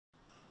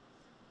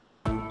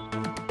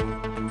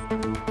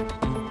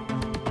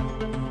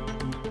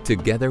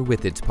Together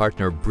with its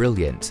partner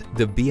Brilliance,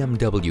 the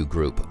BMW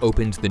Group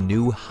opened the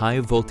new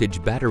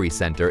high-voltage battery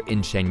center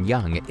in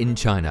Shenyang in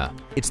China.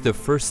 It's the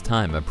first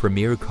time a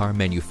premier car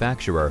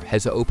manufacturer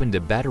has opened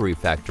a battery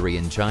factory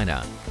in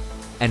China,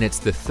 and it's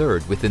the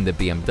third within the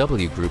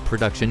BMW Group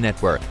production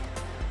network,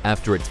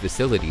 after its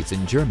facilities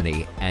in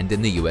Germany and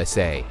in the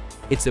USA.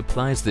 It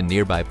supplies the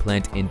nearby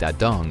plant in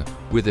Dadong,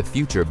 where the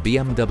future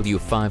BMW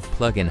 5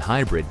 plug-in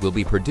hybrid will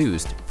be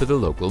produced for the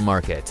local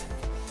market.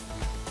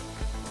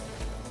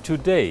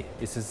 Today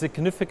is a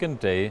significant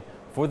day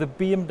for the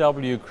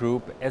BMW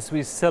Group as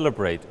we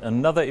celebrate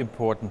another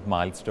important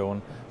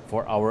milestone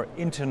for our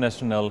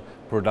international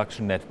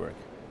production network.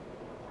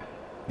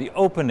 The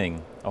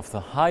opening of the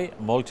high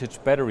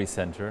voltage battery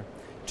center,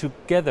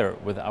 together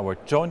with our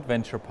joint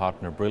venture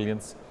partner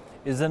Brilliance,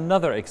 is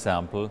another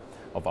example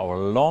of our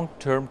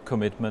long-term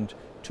commitment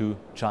to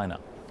China.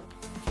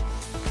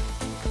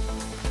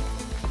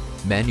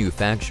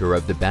 Manufacture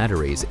of the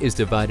batteries is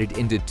divided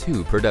into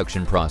two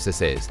production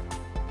processes.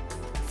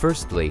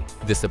 Firstly,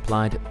 the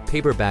supplied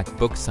paperback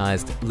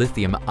book-sized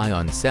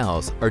lithium-ion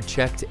cells are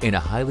checked in a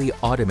highly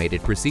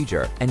automated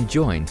procedure and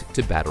joined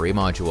to battery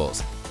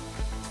modules.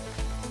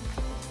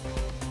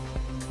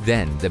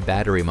 Then, the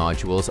battery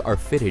modules are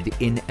fitted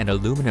in an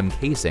aluminum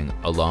casing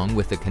along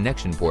with the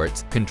connection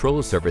ports,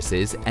 control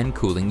surfaces, and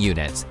cooling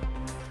units.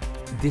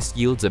 This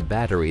yields a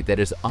battery that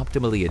is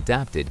optimally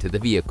adapted to the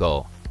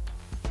vehicle.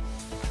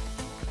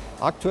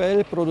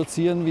 Aktuell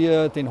produzieren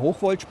wir den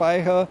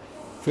Hochvoltspeicher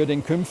für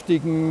den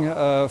künftigen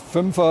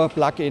 5er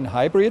Plug-in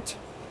Hybrid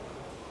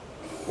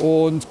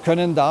und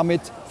können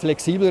damit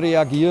flexibel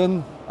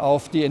reagieren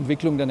auf die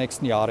Entwicklung der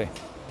nächsten Jahre.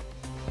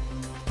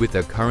 With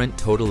a current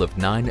total of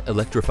 9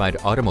 electrified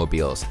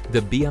automobiles,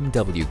 the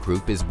BMW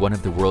Group is one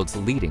of the world's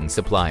leading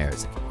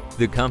suppliers.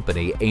 The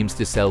company aims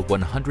to sell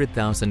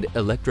 100,000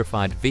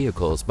 electrified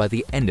vehicles by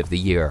the end of the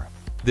year.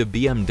 The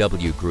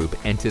BMW Group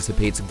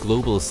anticipates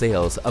global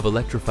sales of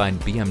electrified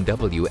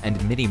BMW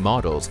and Mini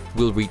models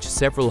will reach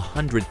several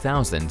hundred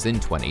thousands in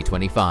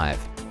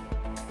 2025.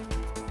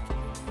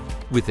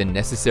 With the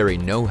necessary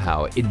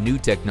know-how in new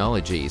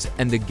technologies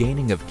and the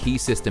gaining of key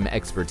system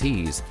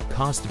expertise,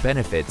 cost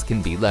benefits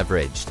can be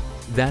leveraged.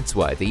 That's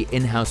why the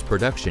in-house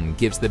production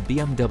gives the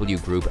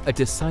BMW Group a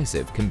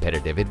decisive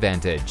competitive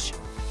advantage.